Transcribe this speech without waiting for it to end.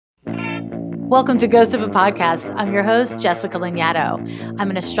Welcome to Ghost of a Podcast. I'm your host, Jessica Lanyadoo. I'm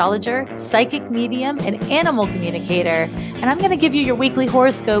an astrologer, psychic medium, and animal communicator, and I'm going to give you your weekly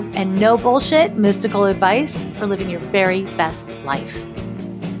horoscope and no bullshit mystical advice for living your very best life.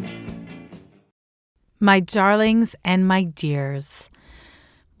 My darlings and my dears.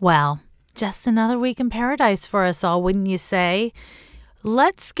 Well, just another week in paradise for us all, wouldn't you say?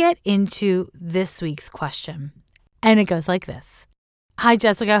 Let's get into this week's question. And it goes like this. Hi,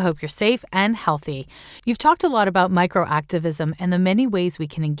 Jessica. Hope you're safe and healthy. You've talked a lot about microactivism and the many ways we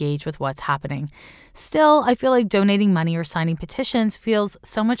can engage with what's happening. Still, I feel like donating money or signing petitions feels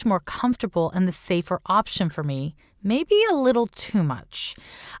so much more comfortable and the safer option for me. Maybe a little too much.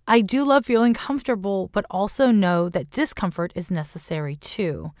 I do love feeling comfortable, but also know that discomfort is necessary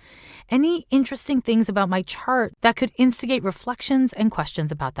too. Any interesting things about my chart that could instigate reflections and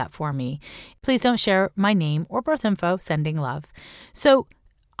questions about that for me? Please don't share my name or birth info, sending love. So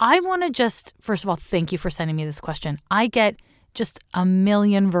I want to just, first of all, thank you for sending me this question. I get just a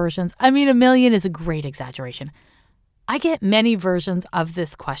million versions. I mean, a million is a great exaggeration. I get many versions of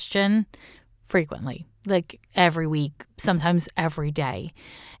this question frequently, like every week, sometimes every day.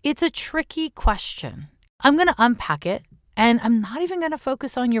 It's a tricky question. I'm going to unpack it, and I'm not even going to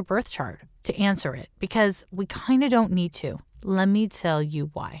focus on your birth chart to answer it because we kind of don't need to. Let me tell you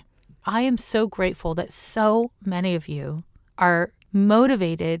why. I am so grateful that so many of you are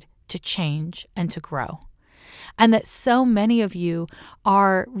motivated to change and to grow, and that so many of you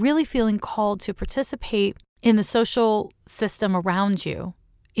are really feeling called to participate in the social system around you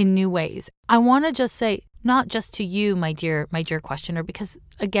in new ways. I want to just say, not just to you, my dear questioner, because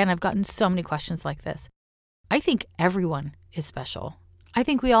again, I've gotten so many questions like this. I think everyone is special. I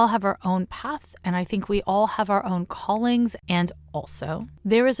think we all have our own path, and I think we all have our own callings. And also,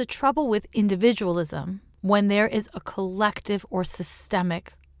 there is a trouble with individualism when there is a collective or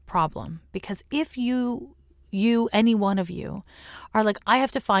systemic problem. Because if you, any one of you, are like, I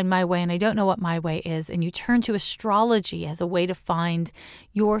have to find my way and I don't know what my way is, and you turn to astrology as a way to find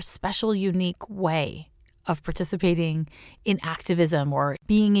your special, unique way of participating in activism or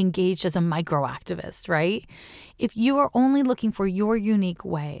being engaged as a microactivist, right? If you are only looking for your unique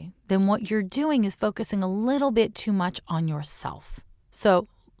way, then what you're doing is focusing a little bit too much on yourself. So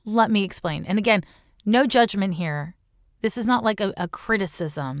let me explain. And again, no judgment here. This is not like a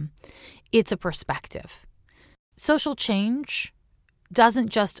criticism. It's a perspective. Social change doesn't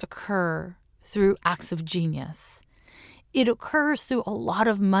just occur through acts of genius. It occurs through a lot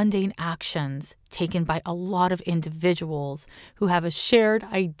of mundane actions taken by a lot of individuals who have a shared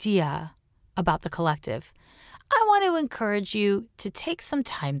idea about the collective. I want to encourage you to take some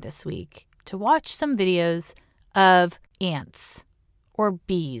time this week to watch some videos of ants or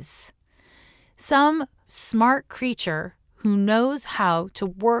bees. Some smart creature who knows how to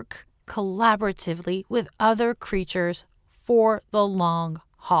work collaboratively with other creatures for the long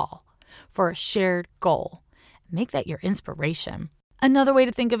haul, for a shared goal. Make that your inspiration. Another way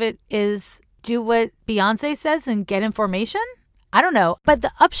to think of it is do what Beyonce says and get information? I don't know. But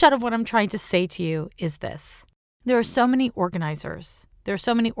the upshot of what I'm trying to say to you is this. There are so many organizers. There are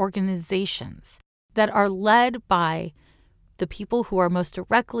so many organizations that are led by the people who are most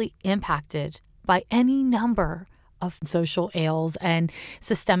directly impacted by any number of social ails and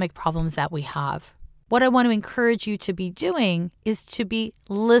systemic problems that we have. What I want to encourage you to be doing is to be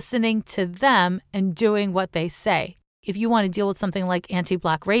listening to them and doing what they say. If you want to deal with something like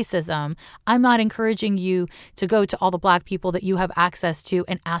anti-Black racism, I'm not encouraging you to go to all the Black people that you have access to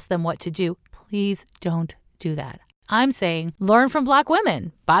and ask them what to do. Please don't do that. I'm saying learn from Black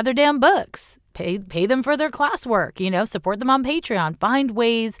women, buy their damn books, pay them for their classwork, support them on Patreon, find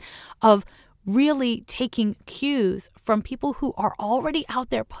ways of really taking cues from people who are already out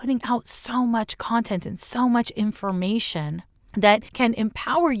there putting out so much content and so much information that can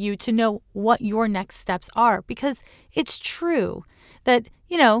empower you to know what your next steps are. Because it's true that,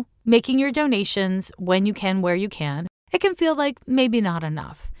 making your donations when you can, where you can, it can feel like maybe not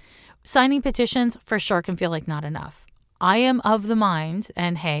enough. Signing petitions for sure can feel like not enough. I am of the mind,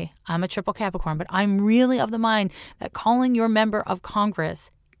 and hey, I'm a triple Capricorn, but I'm really of the mind that calling your member of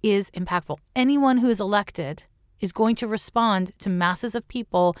Congress is impactful. Anyone who is elected is going to respond to masses of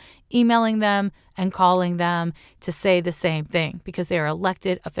people emailing them and calling them to say the same thing because they are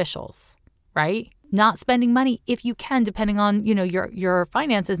elected officials, right? Not spending money if you can, depending on, your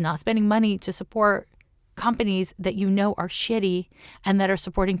finances, not spending money to support companies that are shitty and that are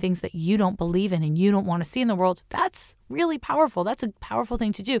supporting things that you don't believe in and you don't want to see in the world. That's really powerful. That's a powerful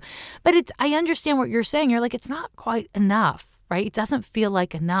thing to do. But I understand what you're saying. You're like, it's not quite enough. Right? It doesn't feel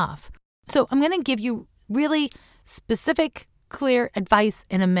like enough. So I'm going to give you really specific, clear advice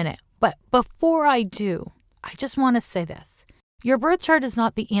in a minute. But before I do, I just want to say this. Your birth chart is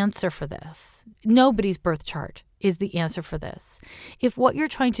not the answer for this. Nobody's birth chart is the answer for this. If what you're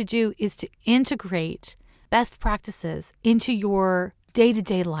trying to do is to integrate best practices into your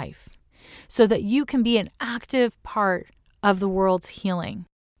day-to-day life so that you can be an active part of the world's healing,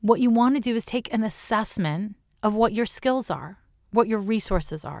 what you want to do is take an assessment of what your skills are, what your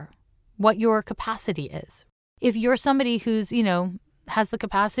resources are, what your capacity is. If you're somebody who's, has the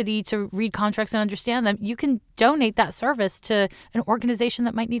capacity to read contracts and understand them, you can donate that service to an organization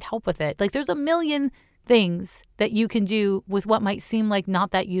that might need help with it. Like there's a million things that you can do with what might seem like not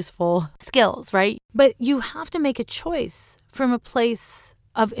that useful skills, right? But you have to make a choice from a place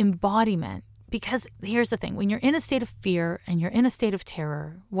of embodiment. Because here's the thing, when you're in a state of fear and you're in a state of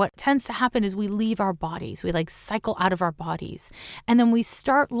terror, what tends to happen is we leave our bodies. We cycle out of our bodies. And then we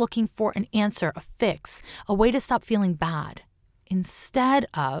start looking for an answer, a fix, a way to stop feeling bad. Instead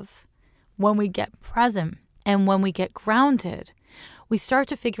of when we get present and when we get grounded, we start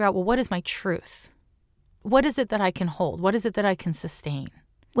to figure out, well, what is my truth? What is it that I can hold? What is it that I can sustain?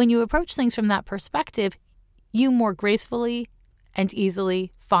 When you approach things from that perspective, you more gracefully and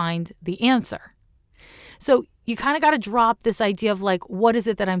easily find the answer. So you kind of got to drop this idea of what is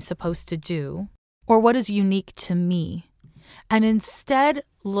it that I'm supposed to do or what is unique to me? And instead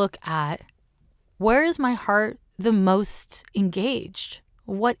look at where is my heart the most engaged?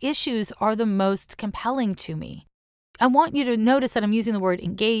 What issues are the most compelling to me? I want you to notice that I'm using the word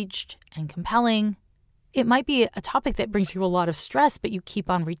engaged and compelling. It might be a topic that brings you a lot of stress, but you keep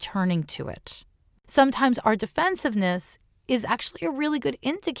on returning to it. Sometimes our defensiveness is actually a really good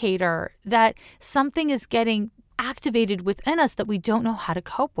indicator that something is getting activated within us that we don't know how to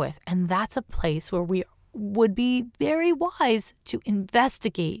cope with. And that's a place where we would be very wise to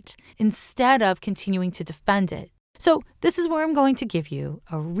investigate instead of continuing to defend it. So this is where I'm going to give you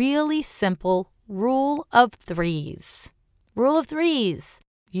a really simple rule of threes. Rule of threes.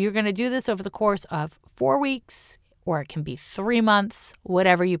 You're going to do this over the course of 4 weeks, or it can be 3 months,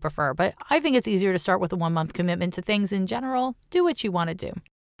 whatever you prefer. But I think it's easier to start with a 1-month commitment to things in general. Do what you want to do.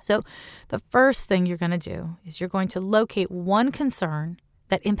 So the first thing you're going to do is you're going to locate one concern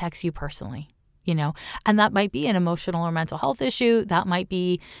that impacts you personally, and that might be an emotional or mental health issue. That might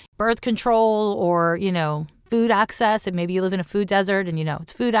be birth control or, food access. And maybe you live in a food desert and,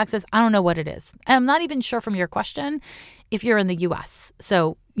 it's food access. I don't know what it is. And I'm not even sure from your question if you're in the U.S.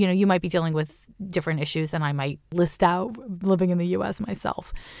 So, you might be dealing with different issues than I might list out living in the U.S.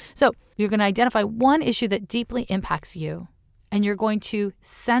 myself. So you're going to identify one issue that deeply impacts you, and you're going to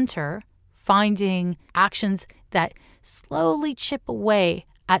center finding actions that slowly chip away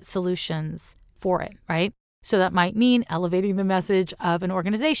at solutions for it, right? So that might mean elevating the message of an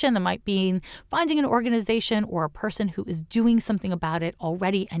organization. That might mean finding an organization or a person who is doing something about it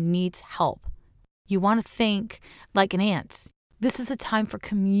already and needs help. You want to think like an ant. This is a time for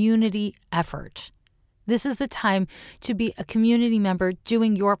community effort. This is the time to be a community member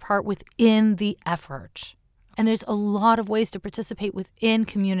doing your part within the effort. And there's a lot of ways to participate within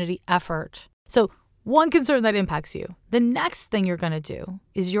community effort. So one concern that impacts you. The next thing you're going to do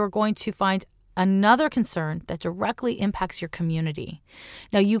is you're going to find another concern that directly impacts your community.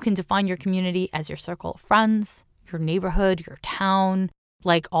 Now, you can define your community as your circle of friends, your neighborhood, your town,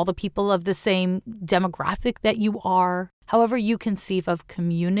 like all the people of the same demographic that you are. However you conceive of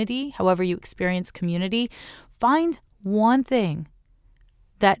community, however you experience community, find one thing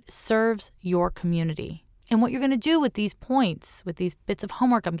that serves your community. And what you're going to do with these points, with these bits of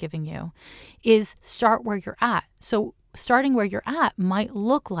homework I'm giving you, is start where you're at. So starting where you're at might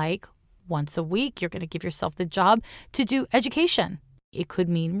look like once a week, you're going to give yourself the job to do education. It could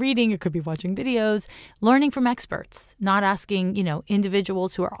mean reading, it could be watching videos, learning from experts, not asking,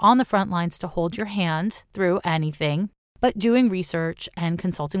 individuals who are on the front lines to hold your hand through anything, but doing research and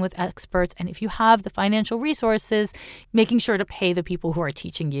consulting with experts. And if you have the financial resources, making sure to pay the people who are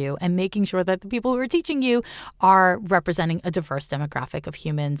teaching you and making sure that the people who are teaching you are representing a diverse demographic of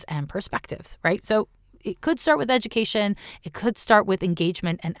humans and perspectives, right? So it could start with education. It could start with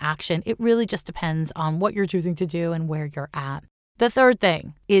engagement and action. It really just depends on what you're choosing to do and where you're at. The third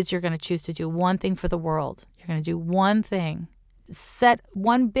thing is you're going to choose to do one thing for the world. You're going to do one thing. Set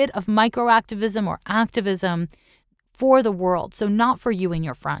one bit of microactivism or activism for the world. So not for you and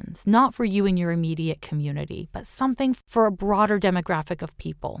your friends, not for you and your immediate community, but something for a broader demographic of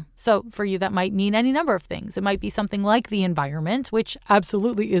people. So for you, that might mean any number of things. It might be something like the environment, which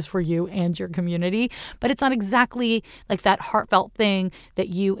absolutely is for you and your community, but it's not exactly like that heartfelt thing that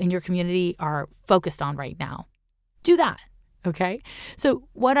you and your community are focused on right now. Do that, okay? So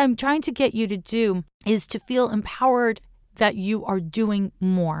what I'm trying to get you to do is to feel empowered that you are doing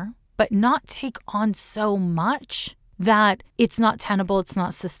more, but not take on so much that it's not tenable, it's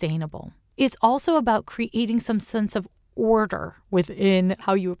not sustainable. It's also about creating some sense of order within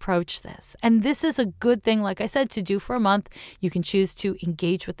how you approach this. And this is a good thing, like I said, to do for a month. You can choose to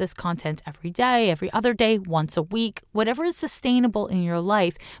engage with this content every day, every other day, once a week, whatever is sustainable in your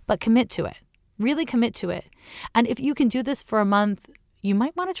life, but commit to it. Really commit to it. And if you can do this for a month, you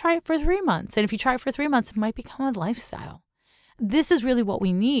might want to try it for 3 months. And if you try it for 3 months, it might become a lifestyle. This is really what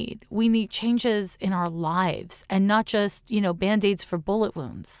we need. We need changes in our lives and not just, Band-Aids for bullet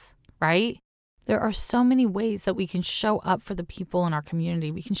wounds, right? There are so many ways that we can show up for the people in our community.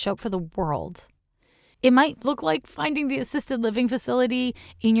 We can show up for the world. It might look like finding the assisted living facility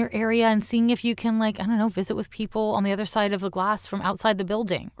in your area and seeing if you can, visit with people on the other side of the glass from outside the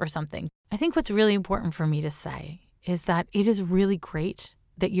building or something. I think what's really important for me to say is that it is really great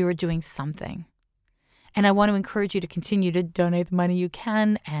that you are doing something. And I want to encourage you to continue to donate the money you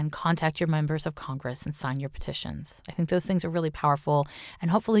can and contact your members of Congress and sign your petitions. I think those things are really powerful,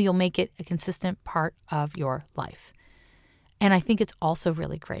 and hopefully you'll make it a consistent part of your life. And I think it's also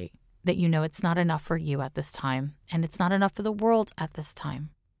really great that it's not enough for you at this time, and it's not enough for the world at this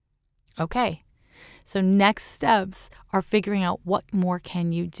time. Okay, so next steps are figuring out what more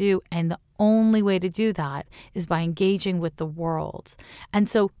can you do, and the only way to do that is by engaging with the world. And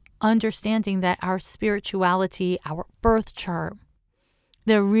so understanding that our spirituality, our birth chart,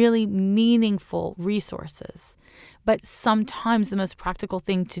 they're really meaningful resources. But sometimes the most practical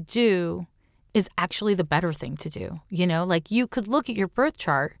thing to do is actually the better thing to do. You could look at your birth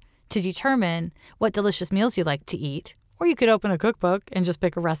chart to determine what delicious meals you like to eat, or you could open a cookbook and just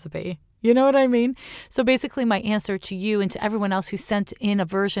pick a recipe. You know what I mean? So basically my answer to you and to everyone else who sent in a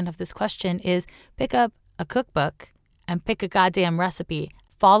version of this question is pick up a cookbook and pick a goddamn recipe.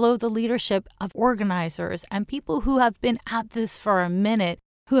 Follow the leadership of organizers and people who have been at this for a minute,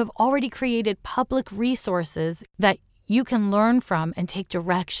 who have already created public resources that you can learn from and take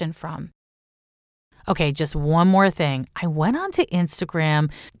direction from. Okay, just one more thing. I went onto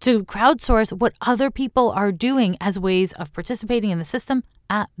Instagram to crowdsource what other people are doing as ways of participating in the system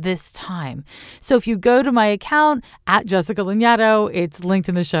at this time. So if you go to my account at Jessica Lanyadoo, it's linked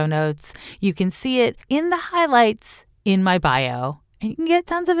in the show notes. You can see it in the highlights in my bio. And you can get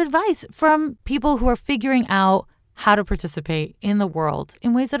tons of advice from people who are figuring out how to participate in the world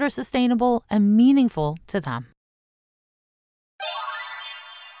in ways that are sustainable and meaningful to them.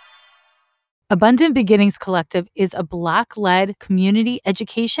 Abundant Beginnings Collective is a Black-led community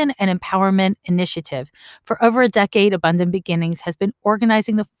education and empowerment initiative. For over a decade, Abundant Beginnings has been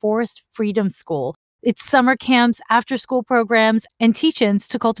organizing the Forest Freedom School, its summer camps, after-school programs, and teach-ins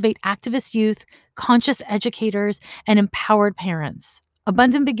to cultivate activist youth, conscious educators, and empowered parents.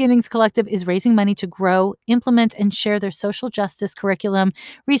 Abundant Beginnings Collective is raising money to grow, implement, and share their social justice curriculum,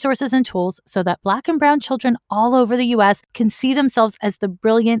 resources, and tools so that Black and Brown children all over the U.S. can see themselves as the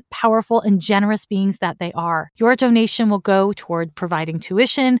brilliant, powerful, and generous beings that they are. Your donation will go toward providing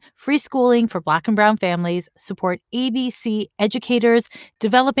tuition, free schooling for Black and Brown families, support ABC educators,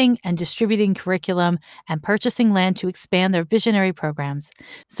 developing and distributing curriculum, and purchasing land to expand their visionary programs.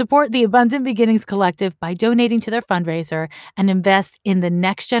 Support the Abundant Beginnings Collective by donating to their fundraiser and invest in the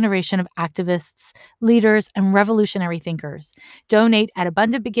next generation of activists, leaders, and revolutionary thinkers. Donate at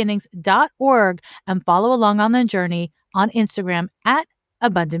abundantbeginnings.org and follow along on the journey on Instagram at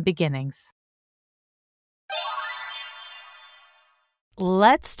Abundant Beginnings.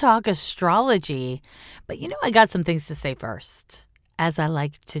 Let's talk astrology. But I got some things to say first, as I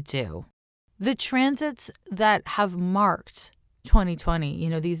like to do. The transits that have marked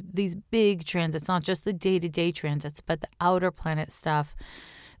 2020, these big transits, not just the day-to-day transits, but the outer planet stuff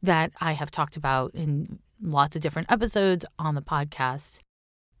that I have talked about in lots of different episodes on the podcast.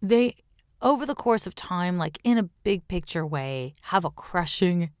 They, over the course of time, like in a big picture way, have a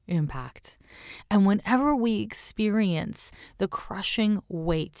crushing impact. And whenever we experience the crushing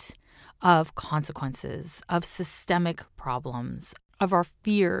weight of consequences, of systemic problems, of our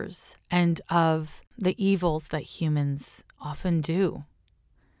fears, and of the evils that humans often do.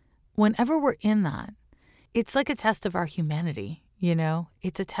 Whenever we're in that, it's like a test of our humanity,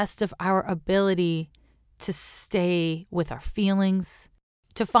 It's a test of our ability to stay with our feelings,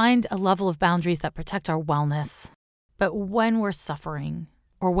 to find a level of boundaries that protect our wellness. But when we're suffering,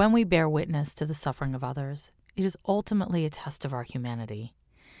 or when we bear witness to the suffering of others, it is ultimately a test of our humanity.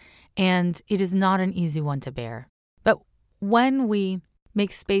 And it is not an easy one to bear. But when we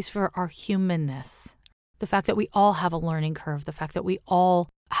make space for our humanness, the fact that we all have a learning curve, the fact that we all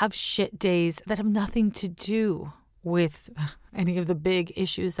have shit days that have nothing to do with any of the big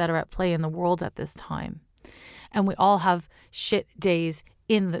issues that are at play in the world at this time. And we all have shit days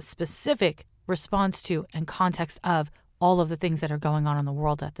in the specific response to and context of all of the things that are going on in the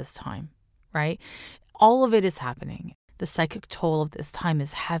world at this time, right? All of it is happening. The psychic toll of this time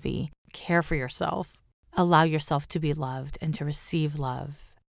is heavy. Care for yourself. Allow yourself to be loved and to receive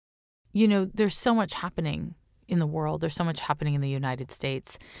love. You know, there's so much happening in the world. There's so much happening in the United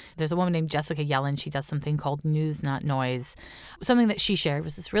States. There's a woman named Jessica Yellen. She does something called News Not Noise. Something that she shared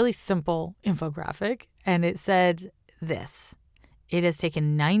was this really simple infographic, and it said this: it has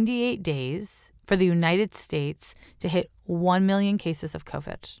taken 98 days for the United States to hit 1 million cases of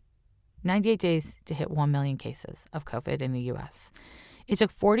COVID. 98 days to hit 1 million cases of COVID in the U.S. It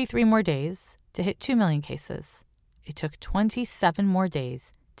took 43 more days to hit 2 million cases. It took 27 more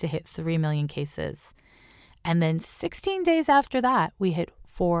days to hit 3 million cases. And then 16 days after that, we hit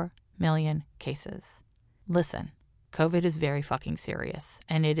 4 million cases. Listen, COVID is very fucking serious,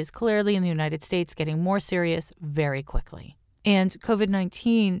 and it is clearly in the United States getting more serious very quickly. And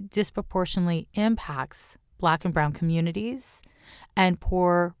COVID-19 disproportionately impacts Black and brown communities and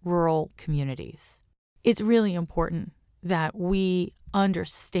poor rural communities. It's really important that we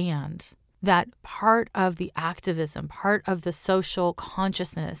understand that part of the activism, part of the social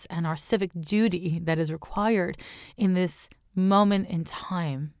consciousness and our civic duty that is required in this moment in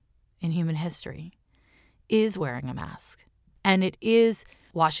time in human history is wearing a mask. And it is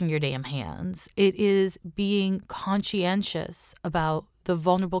washing your damn hands. It is being conscientious about the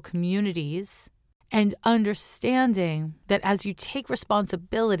vulnerable communities and understanding that as you take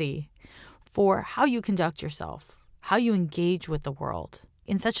responsibility for how you conduct yourself, how you engage with the world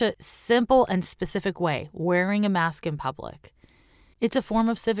in such a simple and specific way, wearing a mask in public, it's a form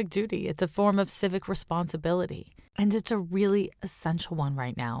of civic duty. It's a form of civic responsibility. And it's a really essential one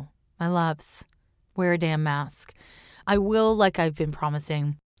right now. My loves, wear a damn mask. I will, like I've been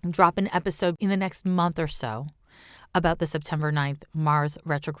promising, drop an episode in the next month or so about the September 9th Mars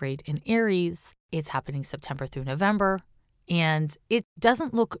retrograde in Aries. It's happening September through November, and it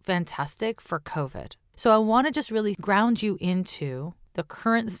doesn't look fantastic for COVID. So I want to just really ground you into the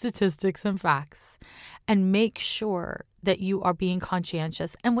current statistics and facts and make sure that you are being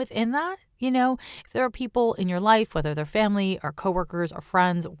conscientious. And within that, you know, if there are people in your life, whether they're family or coworkers or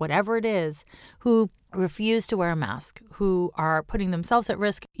friends, whatever it is, who refuse to wear a mask, who are putting themselves at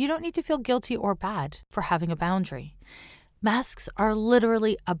risk, you don't need to feel guilty or bad for having a boundary. Masks are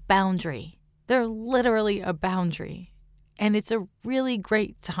literally a boundary. They're literally a boundary. And it's a really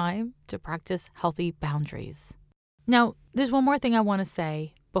great time to practice healthy boundaries. Now, there's one more thing I want to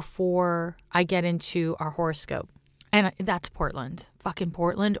say before I get into our horoscope. And that's Portland. Fucking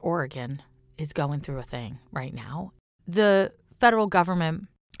Portland, Oregon is going through a thing right now. The federal government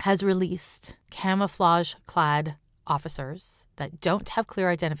has released camouflage-clad officers that don't have clear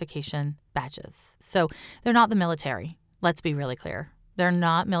identification badges. So they're not the military. Let's be really clear. They're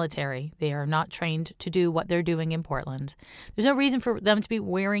not military. They are not trained to do what they're doing in Portland. There's no reason for them to be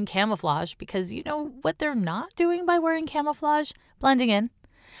wearing camouflage because you know what they're not doing by wearing camouflage? Blending in.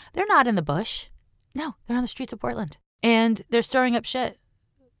 They're not in the bush. No, they're on the streets of Portland. And they're stirring up shit.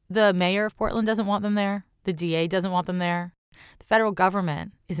 The mayor of Portland doesn't want them there. The DA doesn't want them there. The federal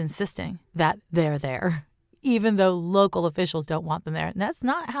government is insisting that they're there, even though local officials don't want them there. And that's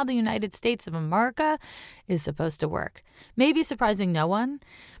not how the United States of America is supposed to work. Maybe surprising no one,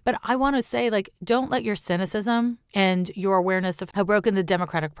 but I want to say, don't let your cynicism and your awareness of how broken the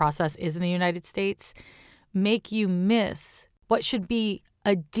democratic process is in the United States make you miss what should be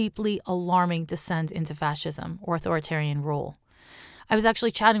a deeply alarming descent into fascism or authoritarian rule. I was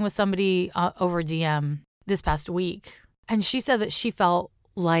actually chatting with somebody over DM this past week, and she said that she felt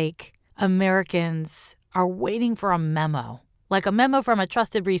like Americans are waiting for a memo, like a memo from a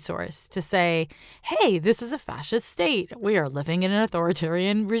trusted resource to say, hey, this is a fascist state. We are living in an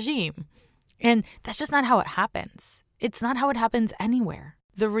authoritarian regime. And that's just not how it happens. It's not how it happens anywhere.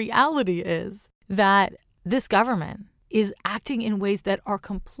 The reality is that this government is acting in ways that are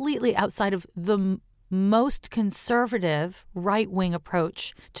completely outside of the most conservative right-wing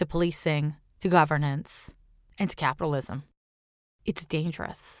approach to policing, to governance, and to capitalism. It's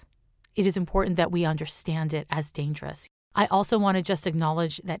dangerous. It is important that we understand it as dangerous. I also want to just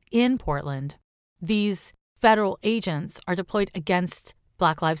acknowledge that in Portland, these federal agents are deployed against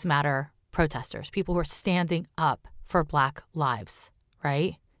Black Lives Matter protesters, people who are standing up for Black lives,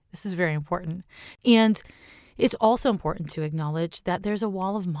 right? This is very important. And it's also important to acknowledge that there's a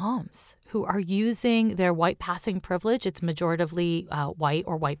wall of moms who are using their white passing privilege. It's majoritively white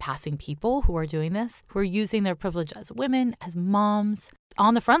or white passing people who are doing this, who are using their privilege as women, as moms,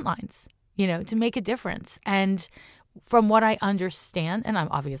 on the front lines, to make a difference. And from what I understand, and I'm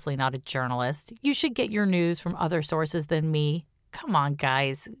obviously not a journalist, you should get your news from other sources than me come on,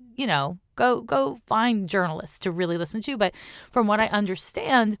 guys, go find journalists to really listen to. But from what I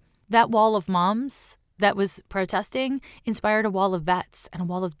understand, that wall of moms that was protesting inspired a wall of vets and a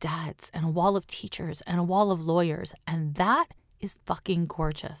wall of dads and a wall of teachers and a wall of lawyers. And that is fucking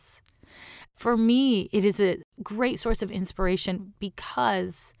gorgeous. For me, it is a great source of inspiration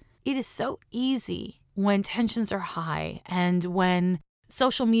because it is so easy when tensions are high and when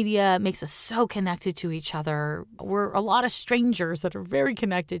social media makes us so connected to each other. We're a lot of strangers that are very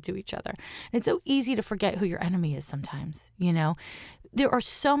connected to each other. It's so easy to forget who your enemy is sometimes, There are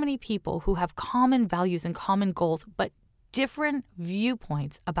so many people who have common values and common goals, but different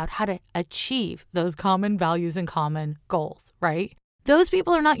viewpoints about how to achieve those common values and common goals, right? Those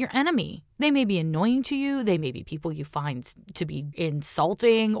people are not your enemy. They may be annoying to you. They may be people you find to be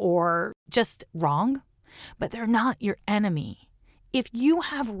insulting or just wrong, but they're not your enemy. If you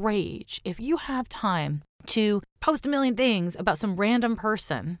have rage, if you have time to post a million things about some random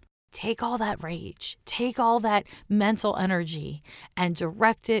person, take all that rage, take all that mental energy and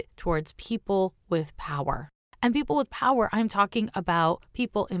direct it towards people with power. And people with power, I'm talking about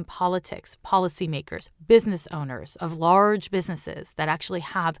people in politics, policymakers, business owners of large businesses that actually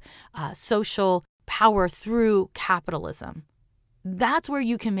have social power through capitalism. That's where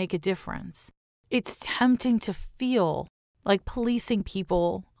you can make a difference. It's tempting to feel like policing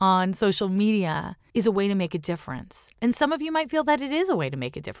people on social media is a way to make a difference. And some of you might feel that it is a way to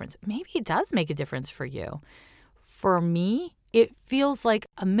make a difference. Maybe it does make a difference for you. For me, it feels like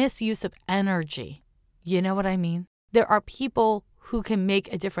a misuse of energy. You know what I mean? There are people who can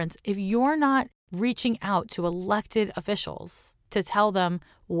make a difference. If you're not reaching out to elected officials to tell them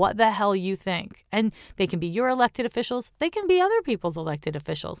what the hell you think, and they can be your elected officials, they can be other people's elected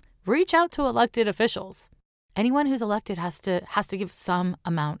officials. Reach out to elected officials. Anyone who's elected has to give some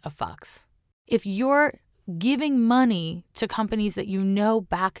amount of fucks. If you're giving money to companies that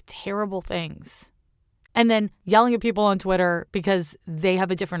back terrible things, and then yelling at people on Twitter because they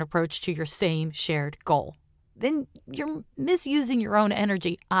have a different approach to your same shared goal, then you're misusing your own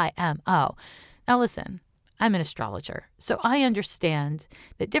energy, IMO. Now listen, I'm an astrologer, so I understand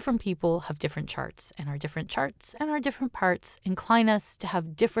that different people have different charts, and our different charts and our different parts incline us to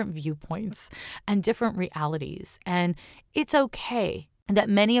have different viewpoints and different realities. And it's okay that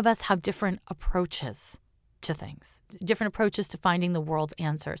many of us have different approaches to things, different approaches to finding the world's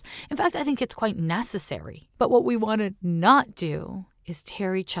answers. In fact, I think it's quite necessary. But what we want to not do is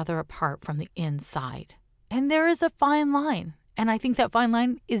tear each other apart from the inside. And there is a fine line. And I think that fine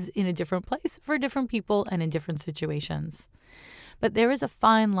line is in a different place for different people and in different situations. But there is a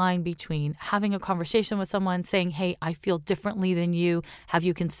fine line between having a conversation with someone saying, hey, I feel differently than you. Have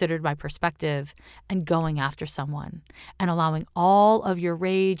you considered my perspective? And going after someone and allowing all of your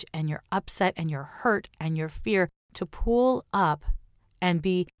rage and your upset and your hurt and your fear to pool up and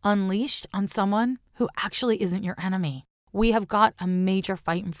be unleashed on someone who actually isn't your enemy. We have got a major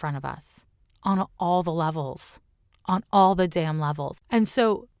fight in front of us on all the levels, on all the damn levels. And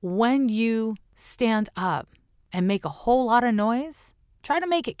so when you stand up and make a whole lot of noise, try to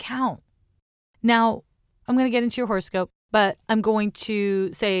make it count. Now, I'm going to get into your horoscope, but I'm going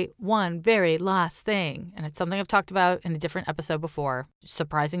to say one very last thing, and it's something I've talked about in a different episode before,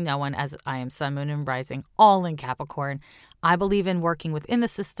 surprising no one, as I am Sun, Moon, and Rising, all in Capricorn. I believe in working within the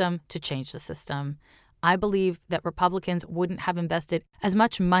system to change the system. I believe that Republicans wouldn't have invested as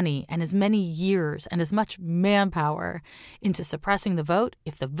much money and as many years and as much manpower into suppressing the vote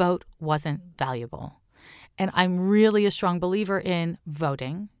if the vote wasn't valuable. And I'm really a strong believer in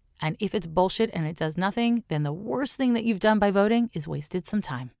voting. And if it's bullshit and it does nothing, then the worst thing that you've done by voting is wasted some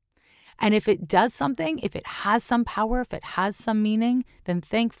time. And if it does something, if it has some power, if it has some meaning, then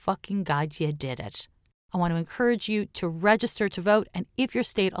thank fucking God you did it. I want to encourage you to register to vote. And if your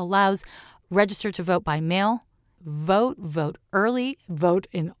state allows, register to vote by mail. Vote early, vote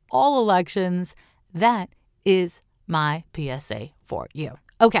in all elections. That is my PSA for you.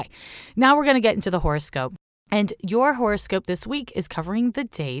 Okay, now we're going to get into the horoscope. And your horoscope this week is covering the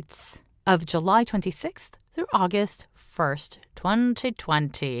dates of July 26th through August 1st,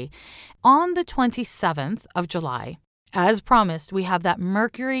 2020. On the 27th of July, as promised, we have that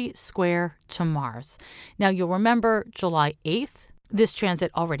Mercury square to Mars. Now, you'll remember July 8th, this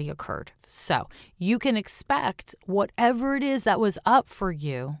transit already occurred. So you can expect whatever it is that was up for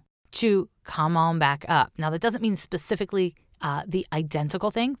you to come on back up. Now, that doesn't mean specifically the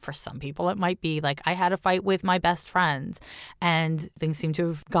identical thing. For some people, it might be like, I had a fight with my best friend and things seem to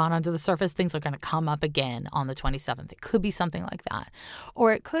have gone onto the surface. Things are going to come up again on the 27th. It could be something like that.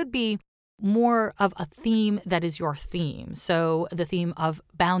 Or it could be more of a theme that is your theme. So the theme of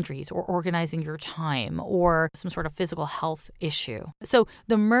boundaries or organizing your time or some sort of physical health issue. So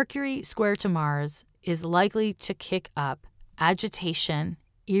the Mercury square to Mars is likely to kick up agitation,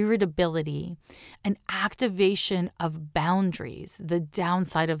 irritability, and activation of boundaries. The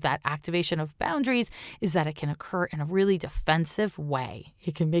downside of that activation of boundaries is that it can occur in a really defensive way.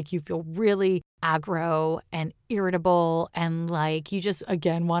 It can make you feel really aggro and irritable and like you just,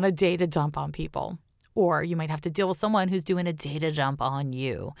 again, want a data dump on people. Or you might have to deal with someone who's doing a data dump on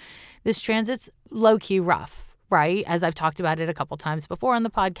you. This transit's low-key rough, right? As I've talked about it a couple times before on the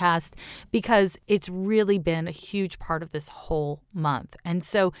podcast, because it's really been a huge part of this whole month. And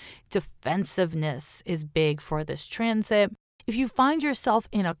so defensiveness is big for this transit. If you find yourself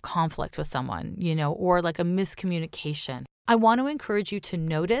in a conflict with someone, or like a miscommunication, I want to encourage you to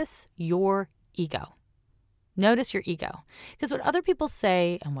notice your ego. Notice your ego. Because what other people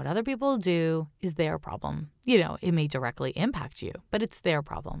say and what other people do is their problem. It may directly impact you, but it's their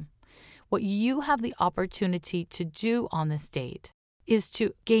problem. What you have the opportunity to do on this date is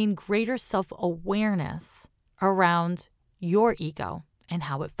to gain greater self-awareness around your ego and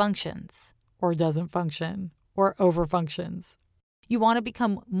how it functions or doesn't function or overfunctions. You want to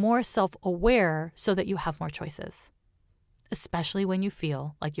become more self-aware so that you have more choices, especially when you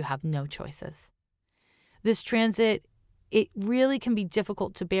feel like you have no choices. This transit, it really can be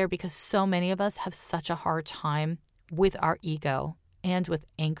difficult to bear because so many of us have such a hard time with our ego and with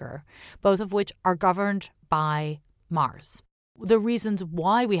anger, both of which are governed by Mars. The reasons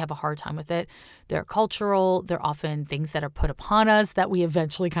why we have a hard time with it, they're cultural, they're often things that are put upon us that we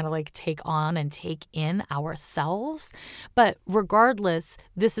eventually kind of like take on and take in ourselves. But regardless,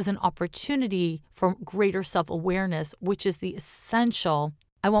 this is an opportunity for greater self-awareness, which is the essential,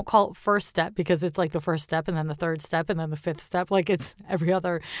 I won't call it first step because it's like the first step and then the third step and then the fifth step. Like it's every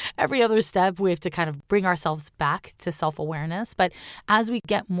other step we have to kind of bring ourselves back to self-awareness. But as we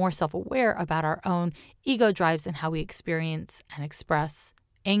get more self-aware about our own ego drives and how we experience and express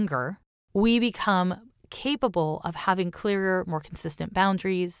anger, we become capable of having clearer, more consistent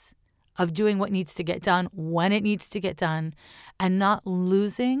boundaries, of doing what needs to get done when it needs to get done, and not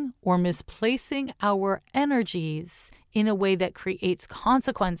losing or misplacing our energies in a way that creates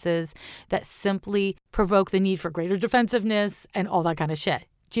consequences that simply provoke the need for greater defensiveness and all that kind of shit.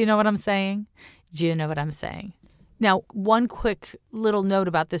 Do you know what I'm saying? Now, one quick little note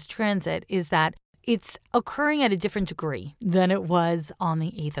about this transit is that it's occurring at a different degree than it was on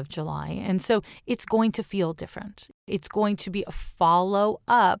the 8th of July. And so it's going to feel different. It's going to be a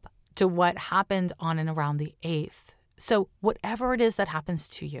follow-up to what happened on and around the 8th. So whatever it is that happens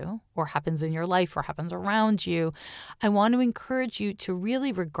to you or happens in your life or happens around you, I want to encourage you to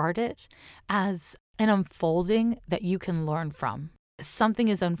really regard it as an unfolding that you can learn from. Something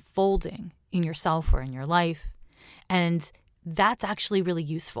is unfolding in yourself or in your life, and that's actually really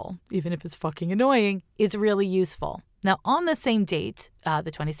useful. Even if it's fucking annoying, it's really useful. Now, on the same date,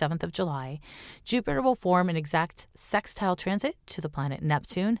 the 27th of July, Jupiter will form an exact sextile transit to the planet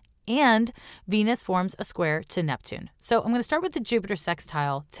Neptune, and Venus forms a square to Neptune. So I'm going to start with the Jupiter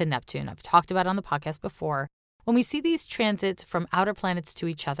sextile to Neptune. I've talked about it on the podcast before. When we see these transits from outer planets to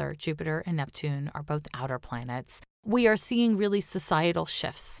each other, Jupiter and Neptune are both outer planets, we are seeing really societal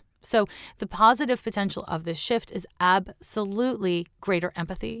shifts. So the positive potential of this shift is absolutely greater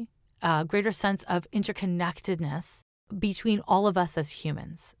empathy, a greater sense of interconnectedness between all of us as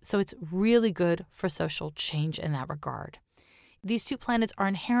humans. So it's really good for social change in that regard. These two planets are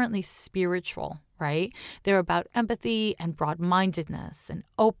inherently spiritual, right? They're about empathy and broad-mindedness and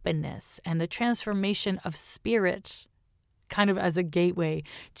openness and the transformation of spirit kind of as a gateway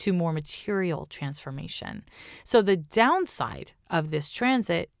to more material transformation. So the downside of this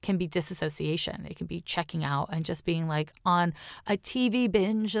transit can be disassociation. It can be checking out and just being like on a TV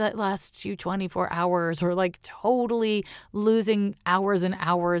binge that lasts you 24 hours or like totally losing hours and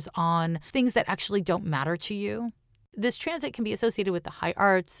hours on things that actually don't matter to you. This transit can be associated with the high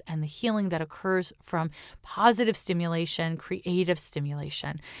arts and the healing that occurs from positive stimulation, creative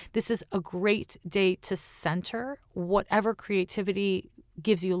stimulation. This is a great day to center whatever creativity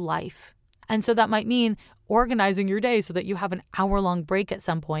gives you life. And so that might mean organizing your day so that you have an hour-long break at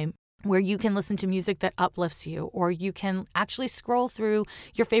some point where you can listen to music that uplifts you, or you can actually scroll through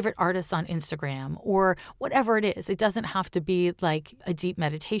your favorite artists on Instagram, or whatever it is. It doesn't have to be like a deep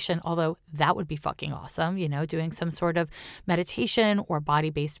meditation, although that would be fucking awesome, doing some sort of meditation or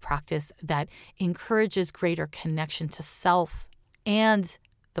body-based practice that encourages greater connection to self and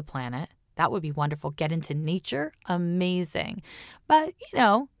the planet That would be wonderful. Get into nature. Amazing. But,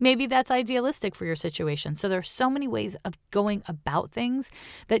 maybe that's idealistic for your situation. So there's so many ways of going about things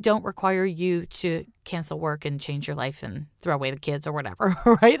that don't require you to cancel work and change your life and throw away the kids or whatever,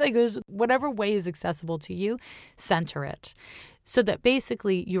 right? Like there's whatever way is accessible to you, center it. So that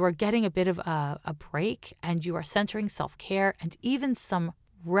basically you are getting a bit of a break and you are centering self-care and even some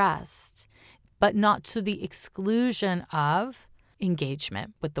rest, but not to the exclusion of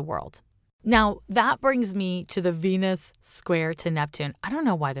engagement with the world. Now, that brings me to the Venus square to Neptune. I don't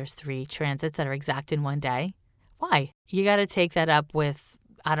know why there's 3 transits that are exact in one day. Why? You got to take that up with,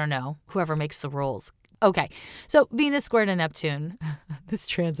 I don't know, whoever makes the rules. Okay, so Venus square to Neptune. This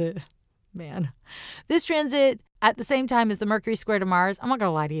transit at the same time as the Mercury square to Mars. I'm not going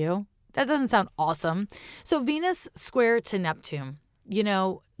to lie to you. That doesn't sound awesome. So Venus square to Neptune.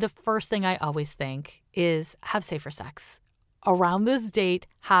 The first thing I always think is have safer sex. Around this date,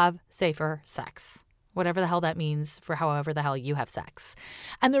 have safer sex. Whatever the hell that means for however the hell you have sex.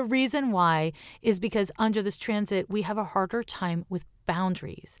 And the reason why is because under this transit, we have a harder time with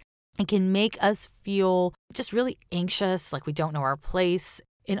boundaries. It can make us feel just really anxious, like we don't know our place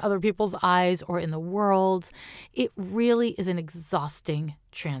in other people's eyes or in the world. It really is an exhausting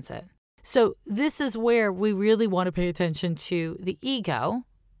transit. So this is where we really want to pay attention to the ego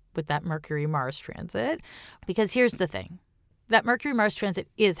with that Mercury-Mars transit, because here's the thing. That Mercury-Mars transit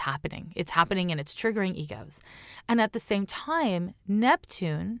is happening. It's happening and it's triggering egos. And at the same time,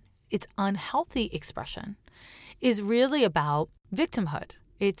 Neptune, its unhealthy expression, is really about victimhood.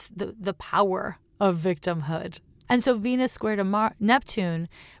 It's the power of victimhood. And so Venus square to Neptune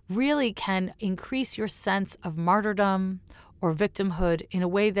really can increase your sense of martyrdom or victimhood in a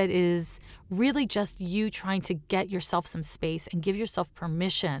way that is really just you trying to get yourself some space and give yourself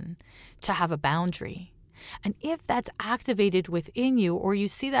permission to have a boundary. And if that's activated within you or you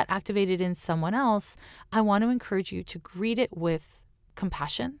see that activated in someone else, I want to encourage you to greet it with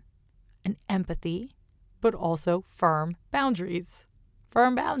compassion and empathy, but also firm boundaries.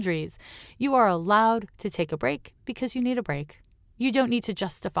 Firm boundaries. You are allowed to take a break because you need a break. You don't need to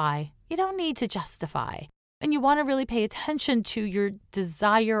justify. And you want to really pay attention to your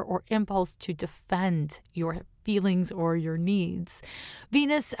desire or impulse to defend your feelings or your needs.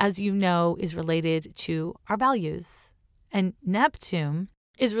 Venus, as you know, is related to our values, and Neptune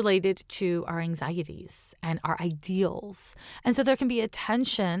is related to our anxieties and our ideals. And so there can be a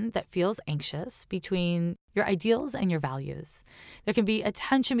tension that feels anxious between your ideals and your values. There can be a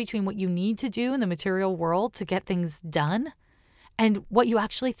tension between what you need to do in the material world to get things done and what you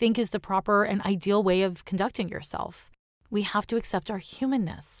actually think is the proper and ideal way of conducting yourself. We have to accept our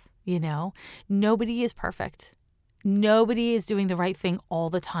humanness. Nobody is perfect. Nobody is doing the right thing all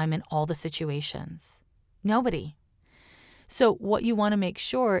the time in all the situations. Nobody. So what you want to make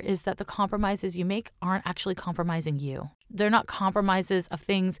sure is that the compromises you make aren't actually compromising you. They're not compromises of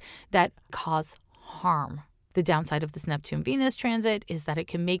things that cause harm. The downside of this Neptune-Venus transit is that it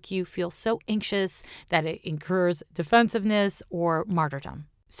can make you feel so anxious that it incurs defensiveness or martyrdom.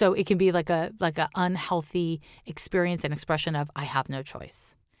 So it can be like a unhealthy experience and expression of, I have no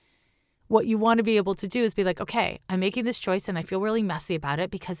choice. What you want to be able to do is be like, okay, I'm making this choice and I feel really messy about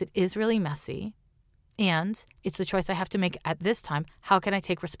it because it is really messy. And it's the choice I have to make at this time. How can I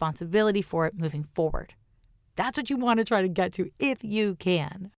take responsibility for it moving forward? That's what you want to try to get to if you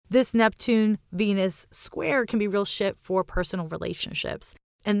can. This Neptune-Venus square can be real shit for personal relationships.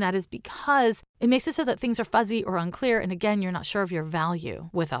 And that is because it makes it so that things are fuzzy or unclear. And again, you're not sure of your value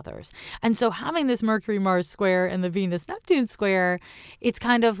with others. And so having this Mercury-Mars square and the Venus-Neptune square, it's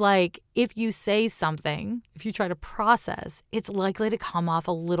kind of like if you say something, if you try to process, it's likely to come off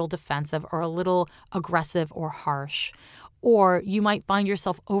a little defensive or a little aggressive or harsh. Or you might find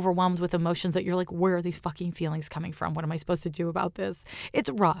yourself overwhelmed with emotions that you're like, where are these fucking feelings coming from? What am I supposed to do about this? It's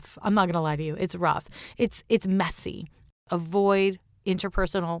rough. I'm not going to lie to you. It's rough. It's messy. Avoid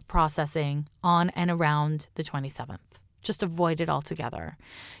interpersonal processing on and around the 27th. Just avoid it altogether.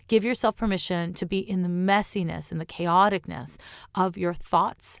 Give yourself permission to be in the messiness and the chaoticness of your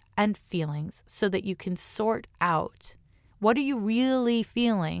thoughts and feelings so that you can sort out what are you really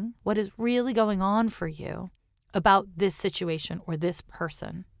feeling, what is really going on for you about this situation or this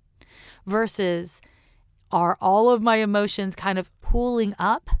person versus are all of my emotions kind of pooling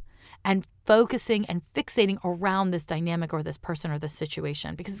up and focusing and fixating around this dynamic or this person or this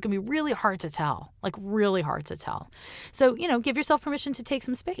situation, because it's going to be really hard to tell, like really hard to tell. So, give yourself permission to take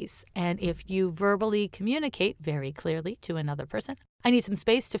some space. And if you verbally communicate very clearly to another person, I need some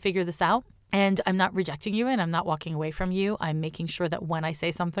space to figure this out, And I'm not rejecting you and I'm not walking away from you. I'm making sure that when I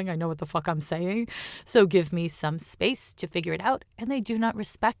say something, I know what the fuck I'm saying. So give me some space to figure it out. And they do not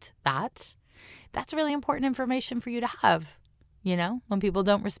respect that. That's really important information for you to have. You know, when people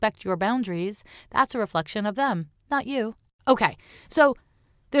don't respect your boundaries, that's a reflection of them, not you. Okay, so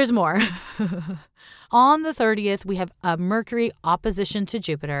there's more. On the 30th, we have a Mercury opposition to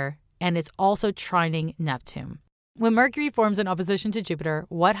Jupiter, and it's also trining Neptune. When Mercury forms in opposition to Jupiter,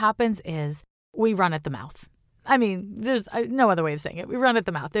 what happens is we run at the mouth. I mean, there's no other way of saying it. We run at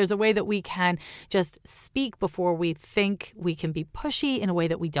the mouth. There's a way that we can just speak before we think. We can be pushy in a way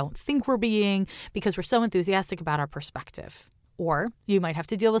that we don't think we're being because we're so enthusiastic about our perspective. Or you might have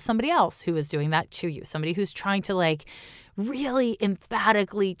to deal with somebody else who is doing that to you, somebody who's trying to really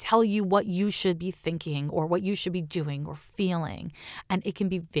emphatically tell you what you should be thinking or what you should be doing or feeling. And it can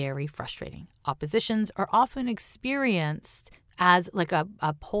be very frustrating. Oppositions are often experienced as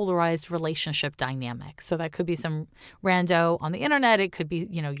a polarized relationship dynamic. So that could be some rando on the internet. It could be,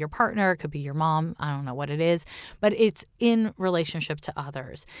 your partner. It could be your mom. I don't know what it is, but it's in relationship to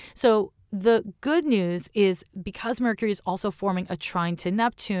others. So the good news is because Mercury is also forming a trine to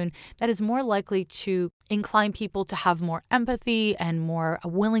Neptune, that is more likely to incline people to have more empathy and more a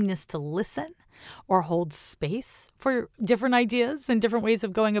willingness to listen or hold space for different ideas and different ways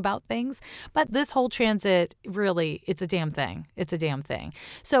of going about things. But this whole transit, really, it's a damn thing. It's a damn thing.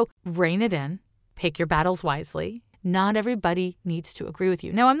 So rein it in, pick your battles wisely. Not everybody needs to agree with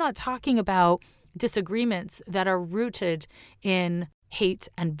you. Now, I'm not talking about disagreements that are rooted in hate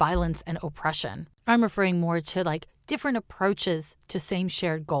and violence and oppression. I'm referring more to different approaches to same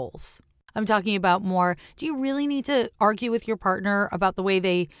shared goals. I'm talking about more, do you really need to argue with your partner about the way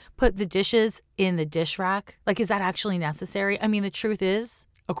they put the dishes in the dish rack? Is that actually necessary? I mean, the truth is,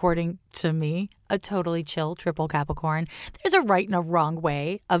 according to me, a totally chill triple Capricorn, there's a right and a wrong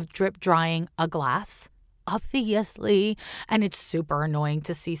way of drip drying a glass. Obviously, and it's super annoying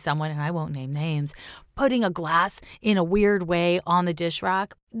to see someone, and I won't name names, putting a glass in a weird way on the dish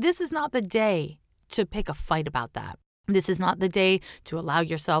rack. This is not the day to pick a fight about that. This is not the day to allow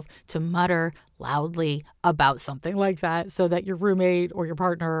yourself to mutter loudly about something like that so that your roommate or your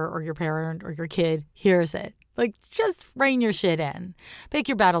partner or your parent or your kid hears it. Just rein your shit in. Pick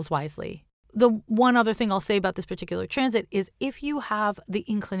your battles wisely. The one other thing I'll say about this particular transit is if you have the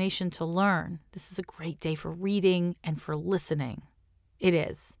inclination to learn, this is a great day for reading and for listening. It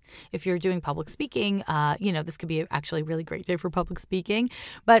is. If you're doing public speaking, this could be actually a really great day for public speaking.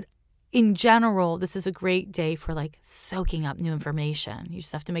 But in general, this is a great day for soaking up new information. You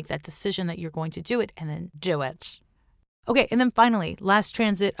just have to make that decision that you're going to do it and then do it. Okay, and then finally, last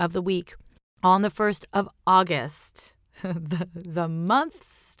transit of the week on the 1st of August. The month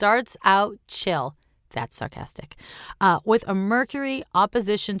starts out chill. That's sarcastic. With a Mercury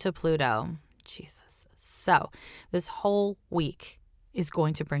opposition to Pluto. Jesus. So this whole week is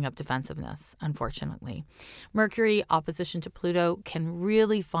going to bring up defensiveness, unfortunately. Mercury opposition to Pluto can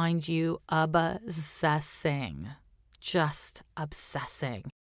really find you just obsessing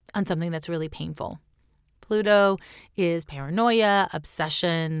on something that's really painful. Pluto is paranoia,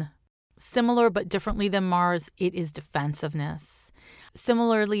 obsession. Similar but differently than Mars, it is defensiveness.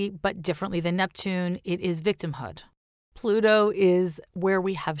 Similarly but differently than Neptune, it is victimhood. Pluto is where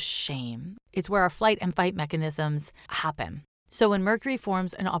we have shame. It's where our flight and fight mechanisms happen. So when Mercury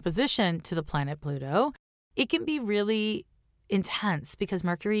forms an opposition to the planet Pluto, it can be really intense because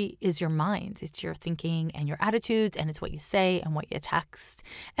Mercury is your mind. It's your thinking and your attitudes, and it's what you say and what you text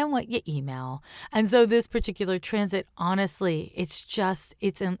and what you email. And so this particular transit, honestly,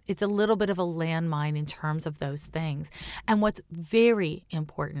 it's a little bit of a landmine in terms of those things. And what's very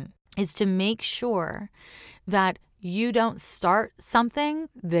important is to make sure that you don't start something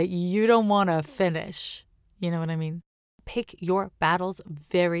that you don't want to finish. You know what I mean? Pick your battles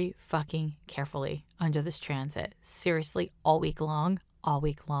very fucking carefully under this transit. Seriously, all week long.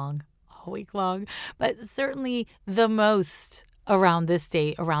 But certainly the most around this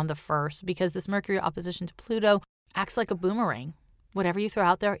date, around the 1st, because this Mercury opposition to Pluto acts like a boomerang. Whatever you throw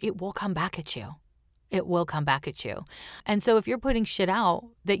out there, it will come back at you. It will come back at you. And so if you're putting shit out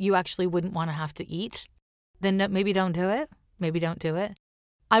that you actually wouldn't want to have to eat, then maybe don't do it.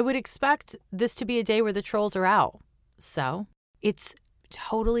 I would expect this to be a day where the trolls are out. So it's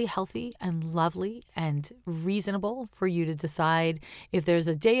totally healthy and lovely and reasonable for you to decide if there's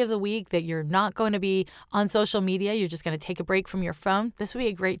a day of the week that you're not going to be on social media, you're just going to take a break from your phone. This would be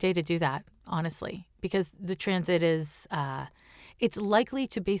a great day to do that, honestly, because the transit is, it's likely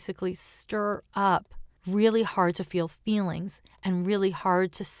to basically stir up really hard to feel feelings and really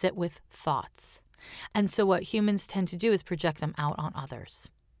hard to sit with thoughts. And so what humans tend to do is project them out on others.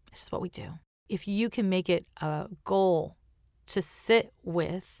 This is what we do. If you can make it a goal to sit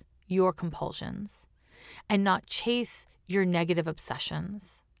with your compulsions and not chase your negative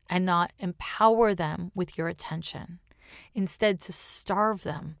obsessions and not empower them with your attention, instead to starve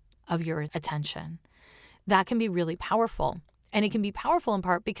them of your attention, that can be really powerful. And it can be powerful in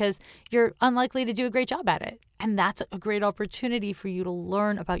part because you're unlikely to do a great job at it. And that's a great opportunity for you to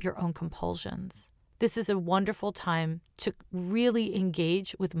learn about your own compulsions. This is a wonderful time to really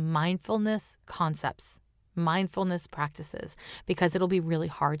engage with mindfulness concepts, mindfulness practices, because it'll be really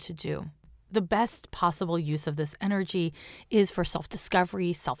hard to do. The best possible use of this energy is for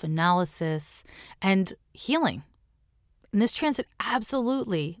self-discovery, self-analysis, and healing. And this transit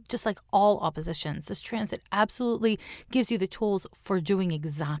absolutely, just like all oppositions, this transit absolutely gives you the tools for doing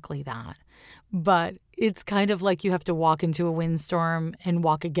exactly that. But it's kind of like you have to walk into a windstorm and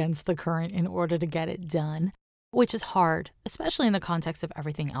walk against the current in order to get it done, which is hard, especially in the context of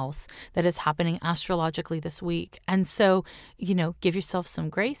everything else that is happening astrologically this week. And so, give yourself some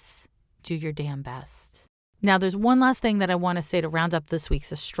grace, do your damn best. Now, there's one last thing that I want to say to round up this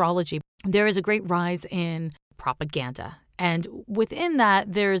week's astrology. There is a great rise in propaganda. And within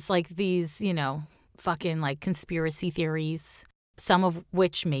that, there's like these, fucking like conspiracy theories, some of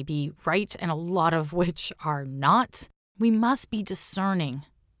which may be right and a lot of which are not. We must be discerning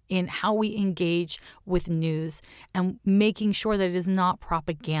in how we engage with news and making sure that it is not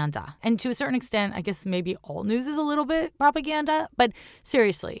propaganda. And to a certain extent, I guess maybe all news is a little bit propaganda, but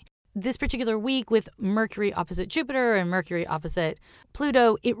seriously, this particular week with Mercury opposite Jupiter and Mercury opposite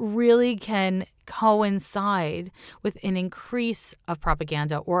Pluto, it really can coincide with an increase of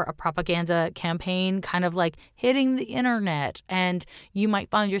propaganda or a propaganda campaign kind of like hitting the internet. And you might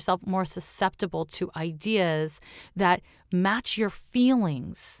find yourself more susceptible to ideas that match your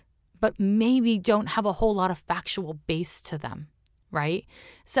feelings, but maybe don't have a whole lot of factual base to them, right?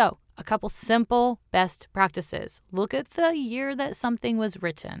 So a couple simple best practices. Look at the year that something was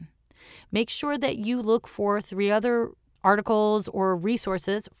written. Make sure that you look for 3 other articles or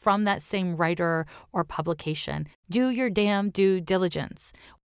resources from that same writer or publication. Do your damn due diligence.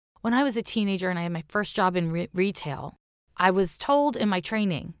 When I was a teenager and I had my first job in retail, I was told in my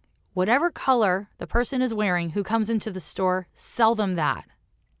training, whatever color the person is wearing who comes into the store, sell them that.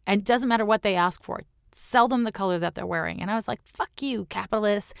 And it doesn't matter what they ask for. Sell them the color that they're wearing. And I was like, fuck you,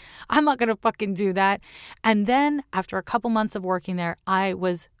 capitalists. I'm not going to fucking do that. And then after a couple months of working there, I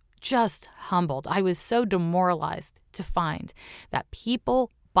was just humbled. I was so demoralized to find that people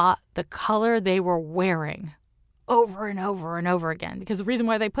bought the color they were wearing over and over and over again, because the reason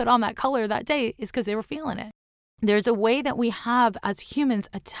why they put on that color that day is because they were feeling it. There's a way that we have as humans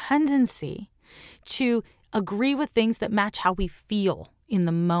a tendency to agree with things that match how we feel in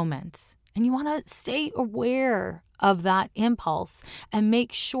the moment. And you want to stay aware of that impulse and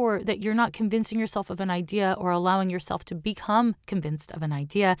make sure that you're not convincing yourself of an idea or allowing yourself to become convinced of an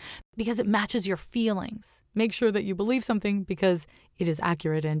idea because it matches your feelings. Make sure that you believe something because it is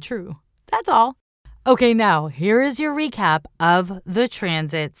accurate and true. That's all. Okay, now here is your recap of the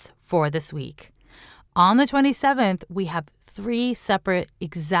transits for this week. On the 27th, we have 3 separate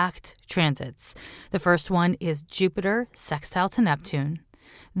exact transits. The first one is Jupiter sextile to Neptune.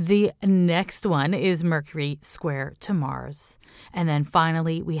 The next one is Mercury square to Mars. And then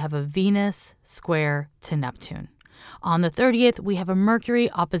finally, we have a Venus square to Neptune. On the 30th, we have a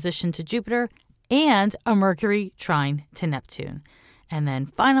Mercury opposition to Jupiter and a Mercury trine to Neptune. And then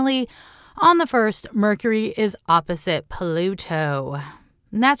finally, on the 1st, Mercury is opposite Pluto.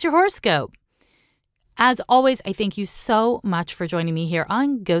 And that's your horoscope. As always, I thank you so much for joining me here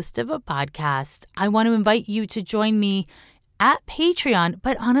on Ghost of a Podcast. I want to invite you to join me at Patreon,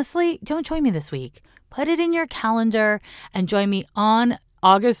 but honestly, don't join me this week. Put it in your calendar and join me on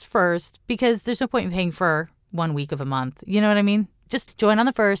August 1st because there's no point in paying for 1 week of a month. You know what I mean? Just join on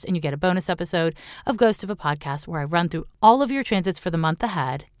the 1st and you get a bonus episode of Ghost of a Podcast where I run through all of your transits for the month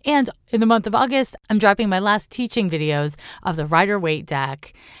ahead. And in the month of August, I'm dropping my last teaching videos of the Rider-Waite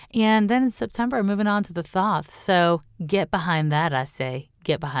deck. And then in September, I'm moving on to the Thoth. So get behind that, I say.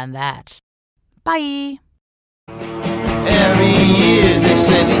 Get behind that. Bye. Every year they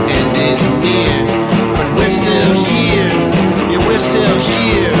say the end is near, but we're still here, yeah, we're still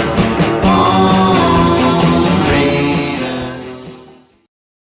here.